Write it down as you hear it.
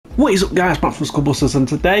What is up guys, Matt from Skullbusters, and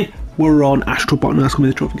today we're on Astro Bot Rescue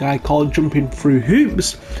Mission trophy guy called Jumping Through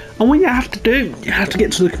Hoops. And what you have to do, you have to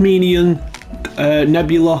get to the Chameleon,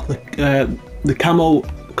 Nebula, the Camo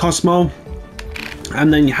Cosmo,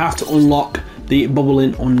 and then you have to unlock the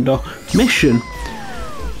Bubbling Under mission.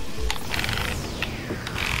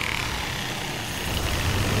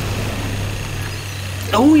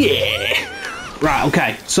 Oh yeah! Right,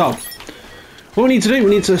 okay, so what we need to do, we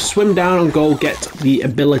need to swim down and go get the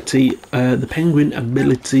ability, the penguin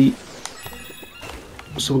ability.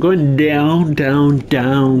 So we're going down, down,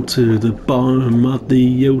 down to the bottom of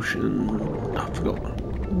the ocean. I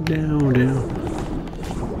forgot. Down, down.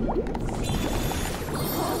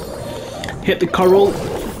 Hit the coral.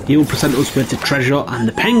 He will present us with the treasure and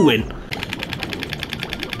the penguin.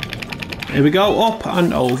 Here we go, up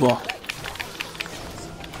and over.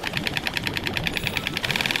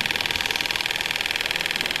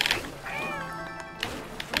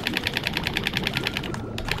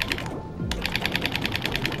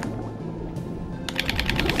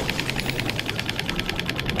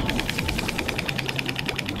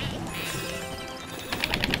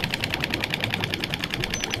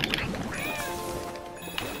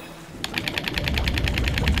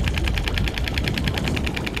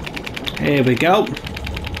 Here we go.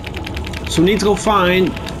 So we need to go find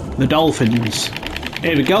the dolphins.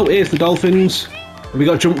 Here we go, here's the dolphins. And we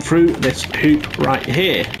got to jump through this hoop right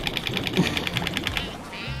here.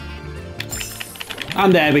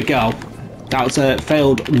 And there we go. That was a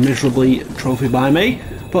failed miserably trophy by me.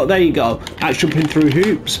 But there you go. That's jumping through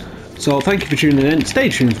hoops. So thank you for tuning in. Stay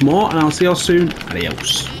tuned for more and I'll see you all soon.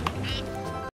 Adios.